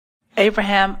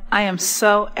Abraham, I am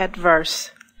so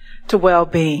adverse to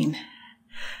well-being,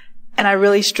 and I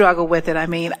really struggle with it. I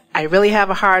mean, I really have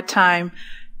a hard time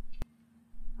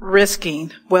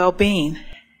risking well-being,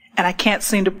 and I can't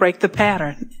seem to break the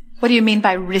pattern. What do you mean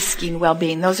by risking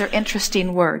well-being? Those are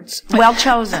interesting words. Well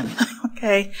chosen.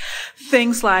 Okay.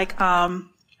 Things like, I'll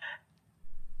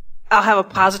have a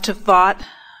positive thought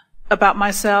about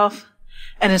myself,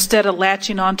 and instead of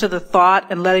latching onto the thought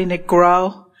and letting it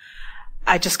grow,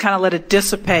 I just kind of let it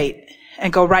dissipate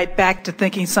and go right back to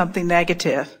thinking something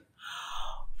negative.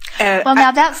 Well,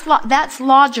 now that's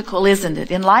logical, isn't it?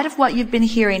 In light of what you've been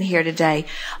hearing here today,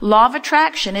 law of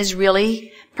attraction is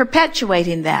really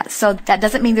perpetuating that. So that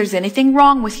doesn't mean there's anything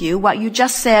wrong with you. What you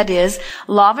just said is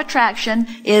law of attraction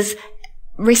is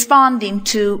responding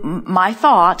to my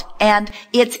thought, and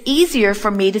it's easier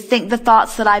for me to think the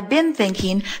thoughts that I've been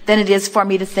thinking than it is for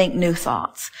me to think new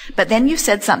thoughts. But then you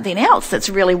said something else that's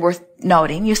really worth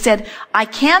noting. You said, I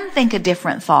can think a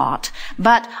different thought,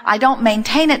 but I don't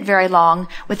maintain it very long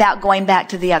without going back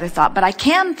to the other thought, but I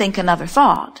can think another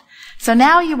thought. So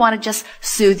now you want to just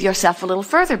soothe yourself a little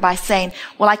further by saying,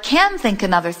 well, I can think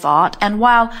another thought, and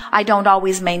while I don't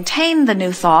always maintain the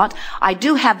new thought, I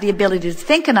do have the ability to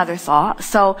think another thought,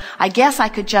 so I guess I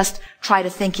could just try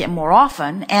to think it more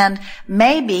often, and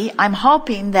maybe I'm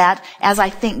hoping that as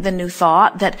I think the new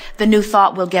thought, that the new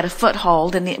thought will get a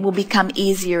foothold and it will become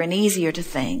easier and easier to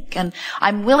think. And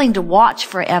I'm willing to watch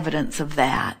for evidence of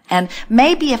that. And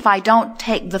maybe if I don't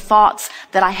take the thoughts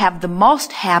that I have the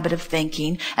most habit of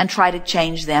thinking and try to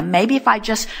change them, maybe if I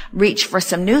just reach for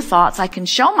some new thoughts, I can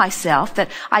show myself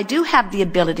that I do have the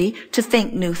ability to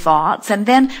think new thoughts, and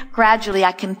then gradually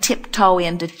I can tiptoe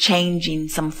into changing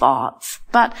some thoughts.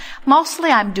 But mostly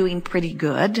I'm doing pretty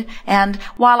good, and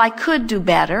while I could do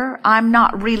better, I'm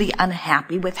not really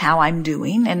unhappy with how I'm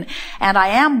doing, and I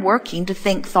am working to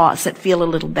think thoughts that feel a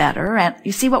little better. And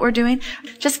you see what we're doing?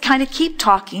 Just kind of keep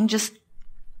talking, just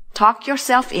talk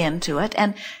yourself into it,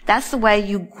 and that's the way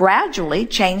you gradually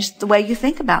change the way you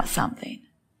think about something.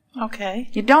 Okay.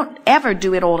 You don't ever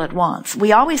do it all at once.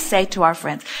 We always say to our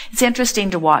friends, it's interesting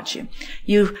to watch you.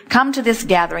 You come to this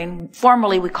gathering,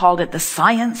 formerly we called it the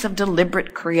science of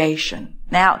deliberate creation.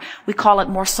 Now, we call it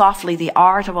more softly the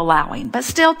art of allowing. But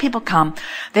still, people come.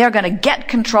 They're going to get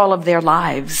control of their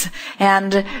lives.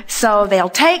 And so they'll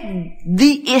take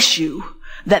the issue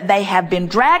that they have been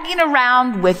dragging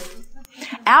around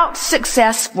without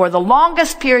success for the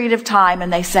longest period of time,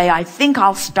 and they say, I think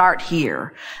I'll start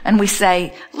here. And we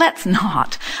say, let's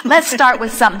not. Let's start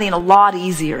with something a lot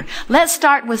easier. Let's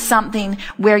start with something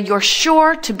where you're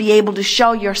sure to be able to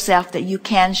show yourself that you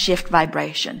can shift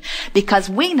vibration. Because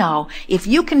we know if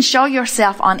you can show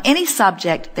yourself on any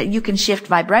subject that you can shift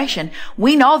vibration,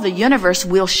 we know the universe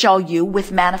will show you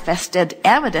with manifested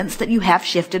evidence that you have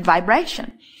shifted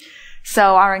vibration.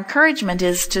 So our encouragement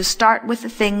is to start with the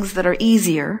things that are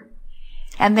easier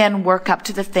and then work up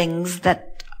to the things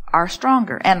that are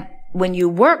stronger. And when you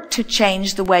work to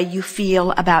change the way you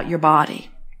feel about your body,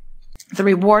 the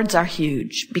rewards are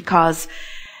huge, because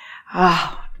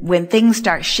when things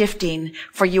start shifting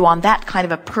for you on that kind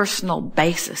of a personal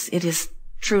basis, it is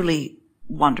truly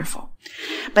wonderful.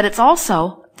 But it's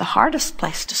also the hardest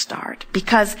place to start,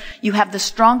 because you have the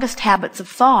strongest habits of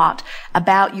thought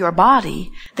about your body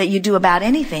that you do about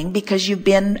anything, because you've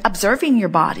been observing your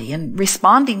body and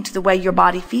responding to the way your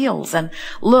body feels and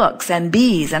looks and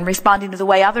bees, and responding to the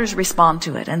way others respond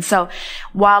to it. And so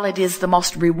while it is the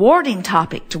most rewarding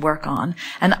topic to work on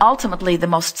and ultimately the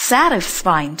most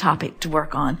satisfying topic to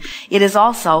work on, it is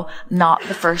also not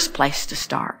the first place to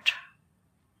start.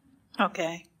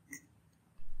 Okay.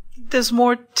 There's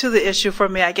more to the issue for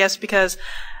me, I guess, because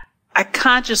I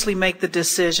consciously make the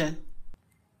decision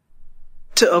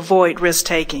to avoid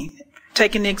risk-taking.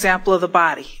 Taking the example of the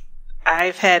body.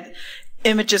 I've had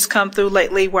images come through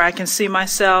lately where I can see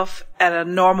myself at a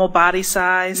normal body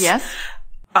size. Yes.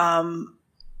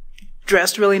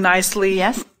 Dressed really nicely.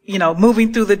 Yes. You know,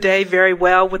 moving through the day very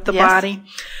well with the Yes. body.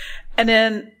 And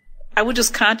then I would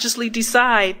just consciously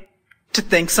decide to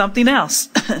think something else.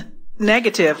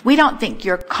 Negative. We don't think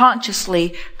you're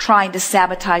consciously trying to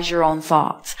sabotage your own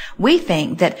thoughts. We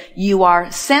think that you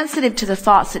are sensitive to the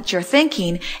thoughts that you're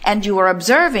thinking, and you are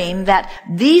observing that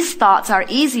these thoughts are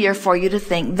easier for you to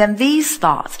think than these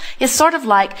thoughts. It's sort of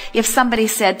like if somebody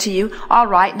said to you, all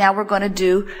right, now we're going to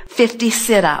do 50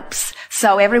 sit-ups.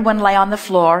 So everyone lay on the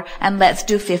floor and let's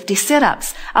do 50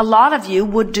 sit-ups. A lot of you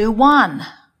would do one.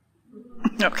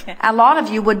 Okay. A lot of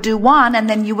you would do one and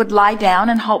then you would lie down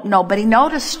and hope nobody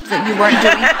noticed that you weren't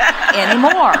doing any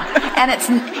more. And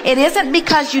it isn't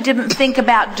because you didn't think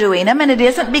about doing them, and it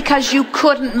isn't because you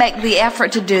couldn't make the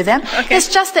effort to do them. Okay. It's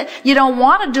just that you don't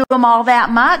want to do them all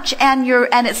that much, and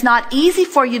it's not easy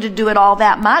for you to do it all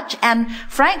that much, and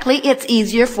frankly, it's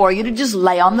easier for you to just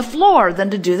lay on the floor than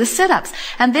to do the sit-ups.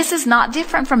 And this is not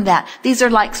different from that. These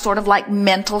are sort of like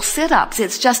mental sit-ups.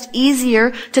 It's just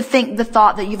easier to think the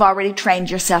thought that you've already trained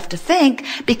yourself to think,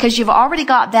 because you've already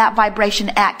got that vibration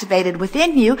activated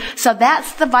within you. So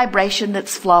that's the vibration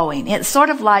that's flowing. It's sort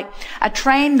of like a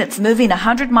train that's moving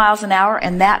 100 miles an hour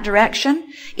in that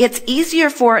direction. It's easier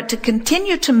for it to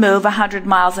continue to move 100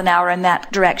 miles an hour in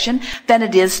that direction than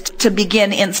it is to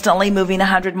begin instantly moving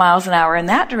 100 miles an hour in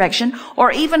that direction,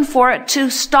 or even for it to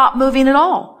stop moving at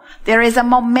all. There is a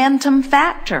momentum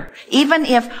factor. Even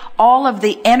if all of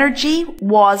the energy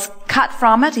was cut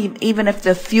from it, even if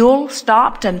the fuel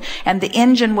stopped and the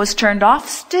engine was turned off,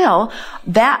 still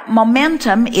that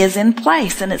momentum is in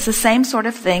place. And it's the same sort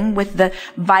of thing with the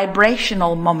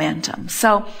vibrational momentum.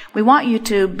 So we want you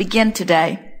to begin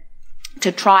today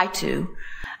to try to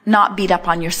not beat up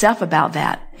on yourself about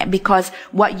that, because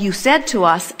what you said to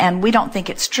us, and we don't think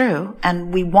it's true,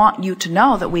 and we want you to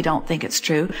know that we don't think it's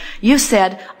true. You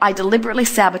said, I deliberately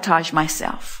sabotage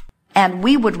myself. And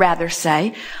we would rather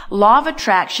say, law of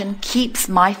attraction keeps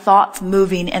my thoughts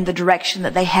moving in the direction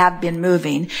that they have been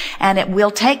moving, and it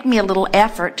will take me a little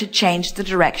effort to change the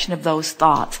direction of those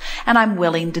thoughts. And I'm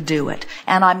willing to do it,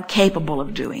 and I'm capable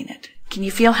of doing it. Can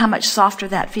you feel how much softer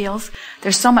that feels?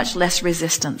 There's so much less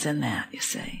resistance in that, you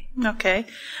see. Okay.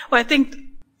 Well, I think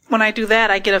when I do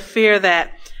that, I get a fear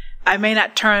that I may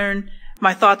not turn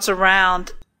my thoughts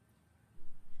around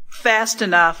fast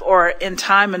enough or in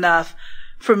time enough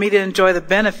for me to enjoy the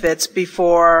benefits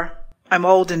before I'm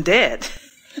old and dead.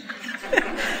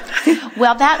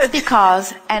 Well, that's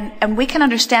because, and we can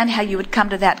understand how you would come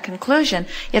to that conclusion.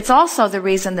 It's also the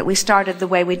reason that we started the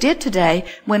way we did today,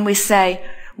 when we say,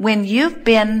 when you've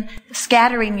been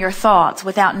scattering your thoughts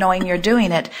without knowing you're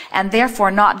doing it, and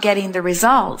therefore not getting the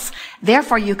results,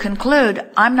 therefore you conclude,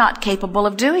 I'm not capable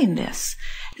of doing this.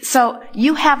 So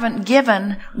you haven't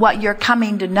given what you're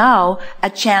coming to know a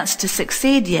chance to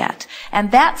succeed yet. And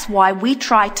that's why we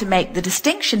try to make the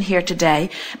distinction here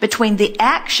today between the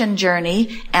action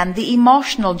journey and the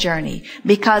emotional journey,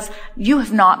 because you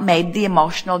have not made the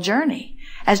emotional journey.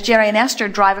 As Jerry and Esther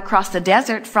drive across the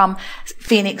desert from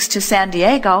Phoenix to San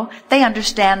Diego, they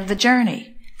understand the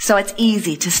journey. So it's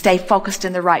easy to stay focused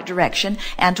in the right direction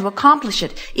and to accomplish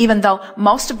it, even though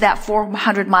most of that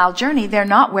 400-mile journey, they're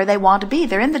not where they want to be.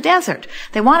 They're in the desert.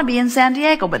 They want to be in San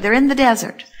Diego, but they're in the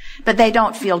desert. But they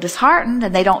don't feel disheartened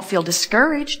and they don't feel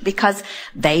discouraged, because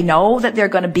they know that they're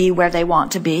going to be where they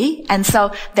want to be. And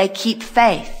so they keep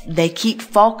faith. They keep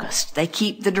focused. They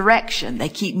keep the direction. They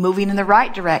keep moving in the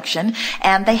right direction,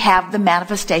 and they have the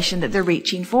manifestation that they're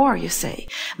reaching for, you see.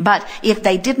 But if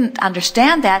they didn't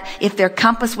understand that, if their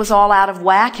compass was all out of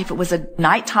whack, if it was a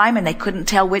nighttime and they couldn't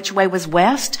tell which way was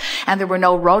west, and there were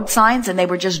no road signs and they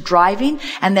were just driving,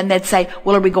 and then they'd say,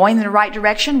 well, are we going in the right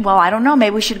direction? Well, I don't know.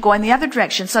 Maybe we should go in the other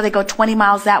direction. So they go 20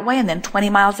 miles that way, and then 20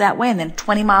 miles that way, and then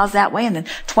 20 miles that way, and then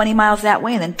 20 miles that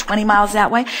way, and then 20 miles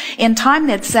that way. In time,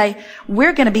 they'd say,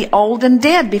 we're going to be old and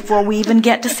dead before we even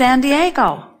get to San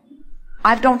Diego.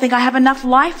 I don't think I have enough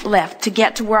life left to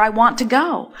get to where I want to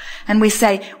go. And we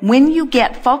say, when you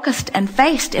get focused and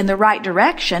faced in the right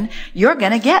direction, you're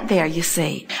going to get there, you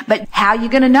see. But how are you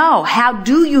going to know? How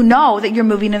do you know that you're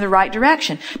moving in the right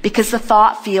direction? Because the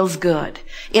thought feels good.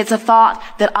 It's a thought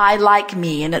that I like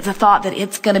me, and it's a thought that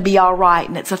it's going to be all right,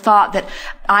 and it's a thought that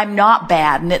I'm not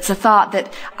bad, and it's a thought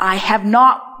that I have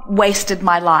not wasted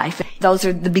my life. Those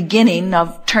are the beginning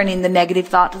of turning the negative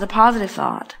thought to the positive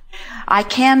thought. I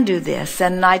can do this,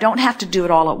 and I don't have to do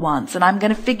it all at once, and I'm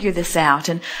going to figure this out.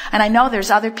 And I know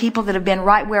there's other people that have been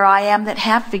right where I am that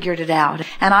have figured it out,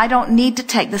 and I don't need to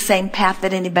take the same path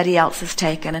that anybody else has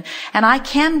taken. And I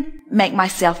can make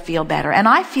myself feel better, and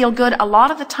I feel good a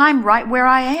lot of the time right where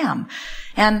I am.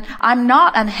 And I'm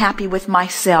not unhappy with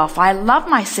myself. I love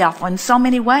myself in so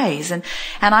many ways. And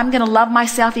I'm going to love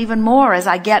myself even more as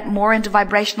I get more into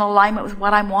vibrational alignment with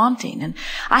what I'm wanting. And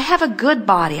I have a good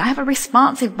body. I have a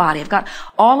responsive body. I've got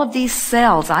all of these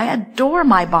cells. I adore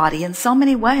my body in so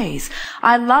many ways.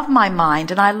 I love my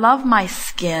mind, and I love my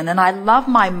skin, and I love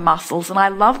my muscles, and I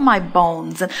love my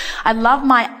bones, and I love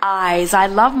my eyes. I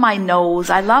love my nose.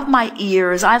 I love my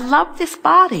ears. I love this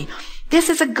body. This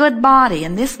is a good body,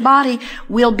 and this body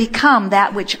will become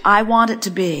that which I want it to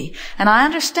be. And I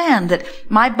understand that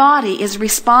my body is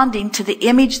responding to the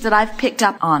image that I've picked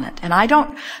up on it. And I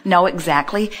don't know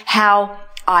exactly how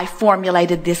I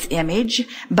formulated this image,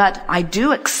 but I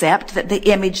do accept that the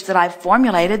image that I've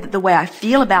formulated, that the way I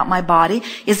feel about my body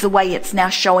is the way it's now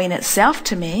showing itself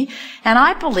to me. And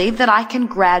I believe that I can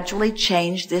gradually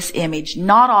change this image,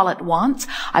 not all at once.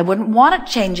 I wouldn't want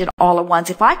to change it all at once.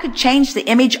 If I could change the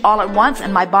image all at once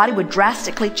and my body would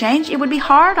drastically change, it would be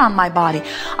hard on my body.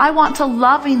 I want to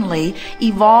lovingly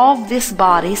evolve this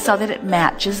body so that it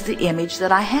matches the image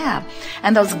that I have.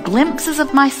 And those glimpses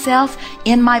of myself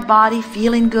in my body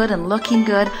feeling good and looking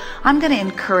good, I'm going to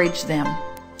encourage them.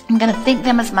 I'm going to think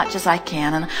them as much as I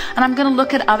can, and I'm going to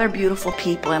look at other beautiful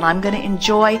people, and I'm going to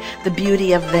enjoy the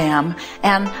beauty of them,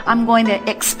 and I'm going to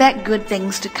expect good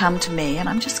things to come to me, and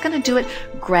I'm just going to do it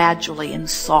gradually and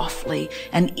softly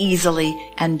and easily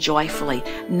and joyfully.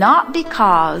 Not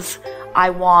because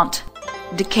I want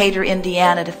Decatur,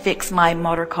 Indiana to fix my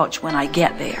motor coach when I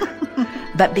get there,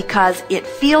 but because it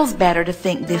feels better to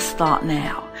think this thought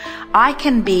now. I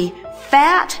can be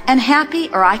fat and happy,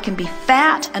 or I can be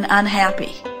fat and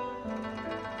unhappy.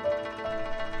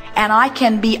 And I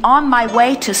can be on my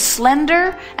way to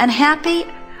slender and happy,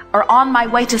 or on my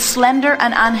way to slender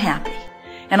and unhappy.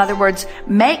 In other words,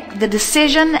 make the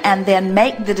decision and then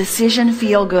make the decision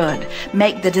feel good.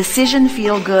 Make the decision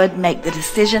feel good. Make the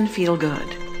decision feel good.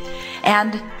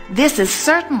 And this is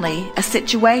certainly a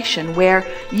situation where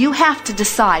you have to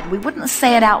decide. We wouldn't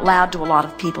say it out loud to a lot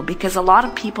of people because a lot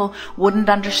of people wouldn't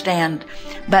understand.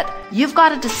 But you've got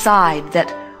to decide that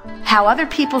how other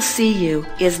people see you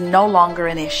is no longer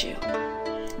an issue.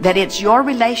 That it's your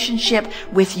relationship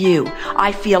with you.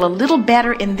 I feel a little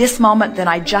better in this moment than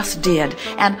I just did.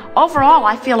 And overall,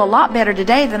 I feel a lot better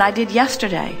today than I did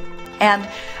yesterday. And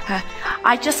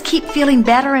I just keep feeling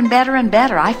better and better and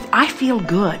better. I feel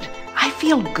good. I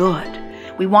feel good.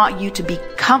 We want you to be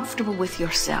comfortable with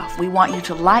yourself. We want you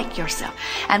to like yourself.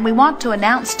 And we want to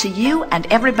announce to you and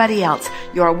everybody else,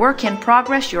 you're a work in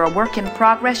progress, you're a work in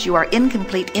progress, you are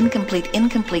incomplete, incomplete,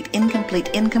 incomplete, incomplete,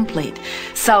 incomplete.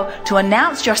 So to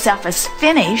announce yourself as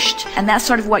finished, and that's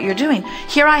sort of what you're doing.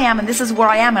 Here I am, and this is where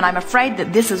I am, and I'm afraid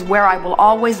that this is where I will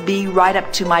always be right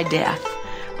up to my death.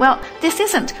 Well, this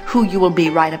isn't who you will be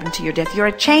right up until your death. You're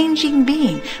a changing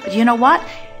being. But you know what?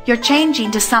 You're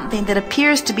changing to something that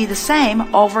appears to be the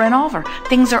same over and over.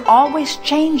 Things are always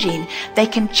changing. They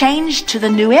can change to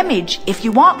the new image. If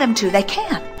you want them to, they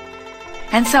can.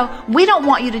 And so we don't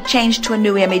want you to change to a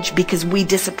new image because we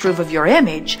disapprove of your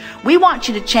image. We want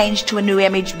you to change to a new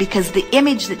image because the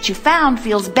image that you found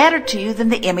feels better to you than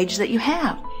the image that you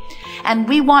have. And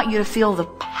we want you to feel the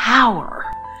power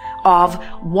of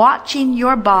watching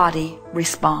your body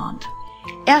respond.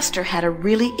 Esther had a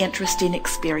really interesting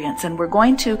experience, and we're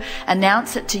going to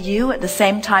announce it to you at the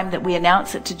same time that we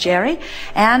announce it to Jerry.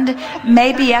 And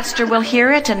maybe Esther will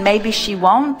hear it, and maybe she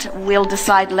won't. We'll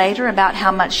decide later about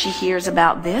how much she hears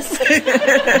about this.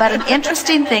 But an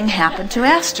interesting thing happened to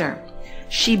Esther.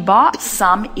 She bought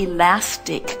some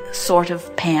elastic sort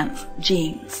of pants,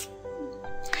 jeans.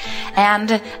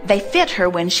 And they fit her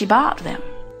when she bought them.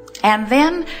 And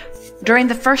then during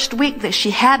the first week that she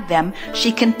had them,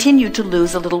 she continued to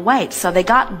lose a little weight, so they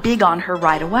got big on her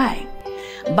right away.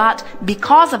 But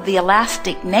because of the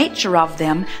elastic nature of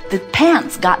them, the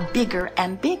pants got bigger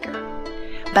and bigger.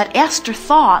 But Esther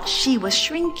thought she was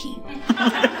shrinking.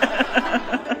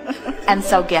 And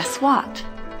so guess what?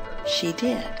 She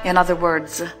did. In other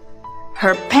words,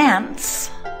 her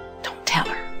pants, don't tell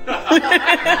her.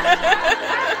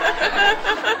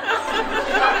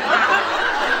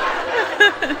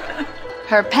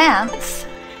 Her pants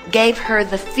gave her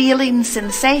the feeling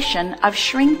sensation of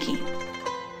shrinking.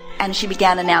 And she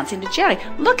began announcing to Jerry,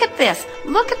 look at this,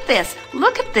 look at this,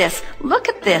 look at this, look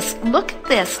at this, look at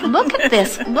this, look at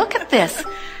this, look at this.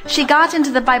 She got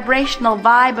into the vibrational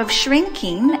vibe of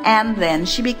shrinking, and then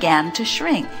she began to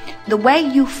shrink. The way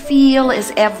you feel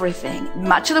is everything.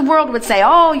 Much of the world would say,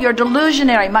 oh, you're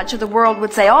delusionary. Much of the world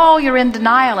would say, oh, you're in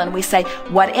denial. And we say,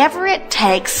 whatever it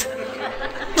takes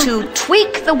to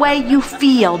tweak the way you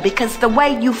feel, because the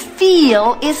way you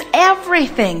feel is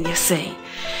everything, you see.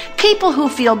 People who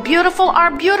feel beautiful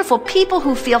are beautiful. People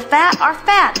who feel fat are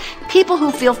fat. People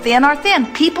who feel thin are thin.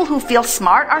 People who feel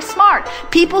smart are smart.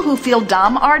 People who feel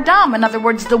dumb are dumb. In other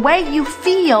words, the way you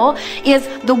feel is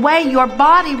the way your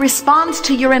body responds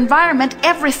to your environment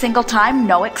every single time,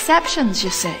 no exceptions, you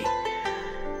see.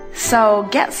 So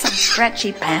get some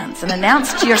stretchy pants and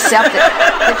announce to yourself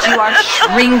that you are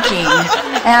shrinking,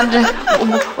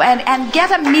 and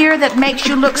get a mirror that makes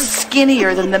you look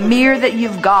skinnier than the mirror that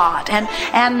you've got.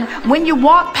 And when you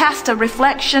walk past a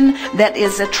reflection that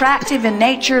is attractive in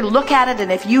nature, look at it,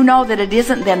 and if you know that it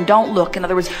isn't, then don't look. In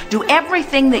other words, do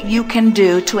everything that you can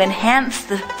do to enhance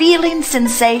the feeling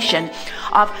sensation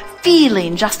of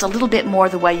feeling just a little bit more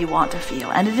the way you want to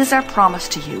feel. And it is our promise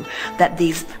to you that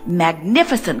these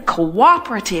magnificent,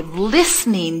 cooperative,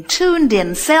 listening,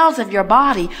 tuned-in cells of your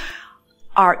body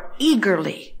are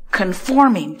eagerly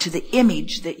conforming to the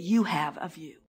image that you have of you.